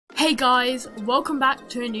Hey guys, welcome back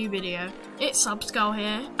to a new video. It's Subskull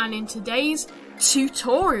here, and in today's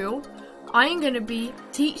tutorial, I am going to be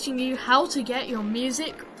teaching you how to get your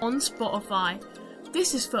music on Spotify.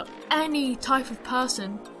 This is for any type of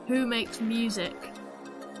person who makes music,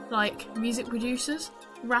 like music producers,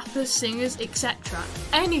 rappers, singers, etc.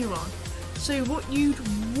 Anyone. So what you'd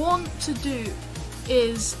want to do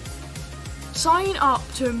is sign up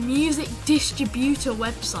to a music distributor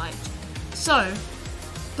website. So,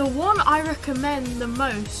 the one I recommend the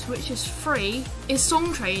most, which is free, is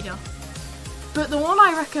Songtradr. But the one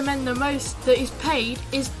I recommend the most that is paid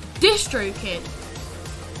is DistroKid.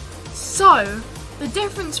 So, the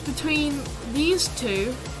difference between these two,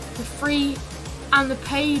 the free and the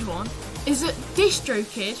paid one, is that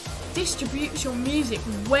DistroKid distributes your music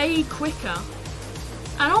way quicker.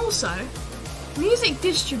 And also, music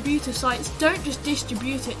distributor sites don't just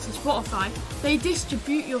distribute it to Spotify, they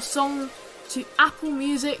distribute your song to Apple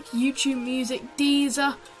Music, YouTube Music,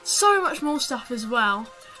 Deezer, so much more stuff as well.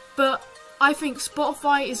 But I think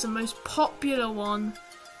Spotify is the most popular one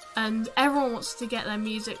and everyone wants to get their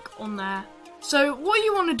music on there. So what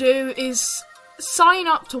you want to do is sign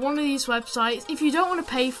up to one of these websites. If you don't want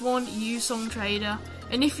to pay for one, use Songtradr.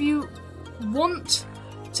 And if you want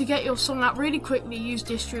to get your song out really quickly, use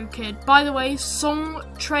DistroKid. By the way,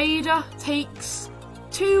 Songtradr takes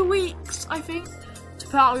 2 weeks, I think, to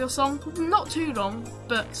put out your song. Not too long,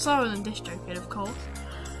 but slower than DistroKid, of course.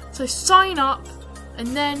 So sign up and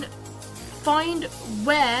then find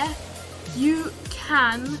where you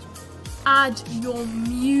can add your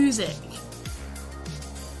music.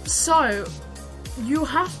 So you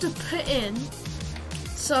have to put in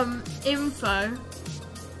some info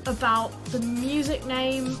about the music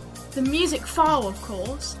name, the music file, of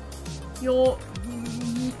course, your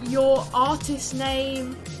artist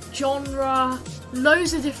name, genre,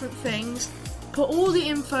 loads of different things. Put all the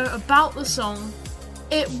info about the song.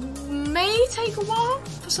 It may take a while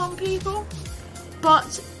for some people,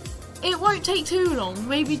 but it won't take too long,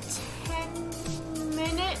 maybe 10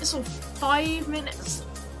 minutes or 5 minutes,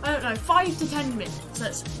 I don't know, 5 to 10 minutes,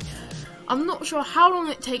 let's say. I'm not sure how long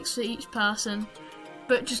it takes for each person,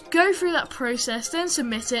 but just go through that process, then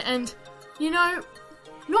submit it, and you know,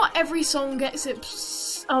 not every song gets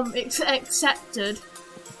accepted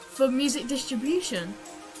for music distribution.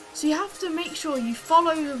 So you have to make sure you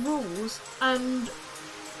follow the rules, and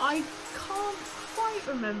I can't quite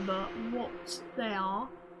remember what they are.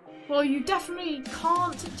 Well, you definitely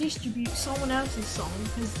can't distribute someone else's song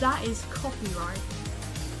because that is copyright.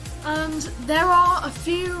 And there are a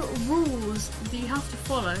few rules that you have to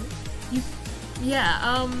follow.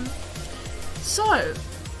 So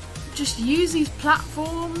just use these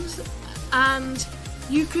platforms and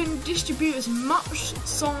you can distribute as much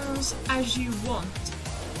songs as you want.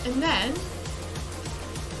 And then,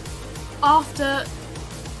 after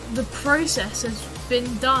the process has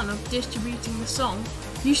been done of distributing the song,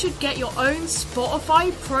 you should get your own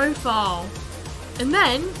Spotify profile. And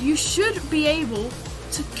then you should be able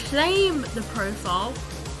to claim the profile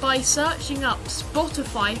by searching up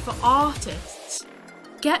Spotify for artists.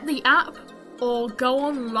 Get the app or go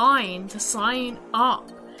online to sign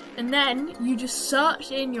up. And then you just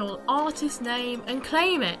search in your artist name and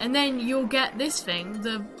claim it. And then you'll get this thing,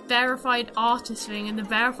 the verified artist thing and the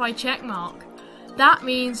verified checkmark. That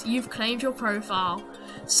means you've claimed your profile.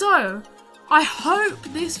 So, I hope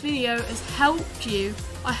this video has helped you.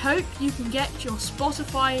 I hope you can get your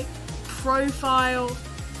Spotify profile,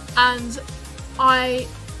 and I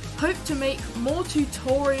hope to make more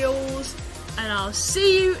tutorials, and I'll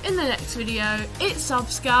see you in the next video. It's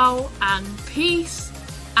Subskull, and peace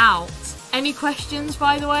out. Any questions,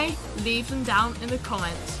 by the way, leave them down in the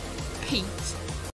comments. Peace.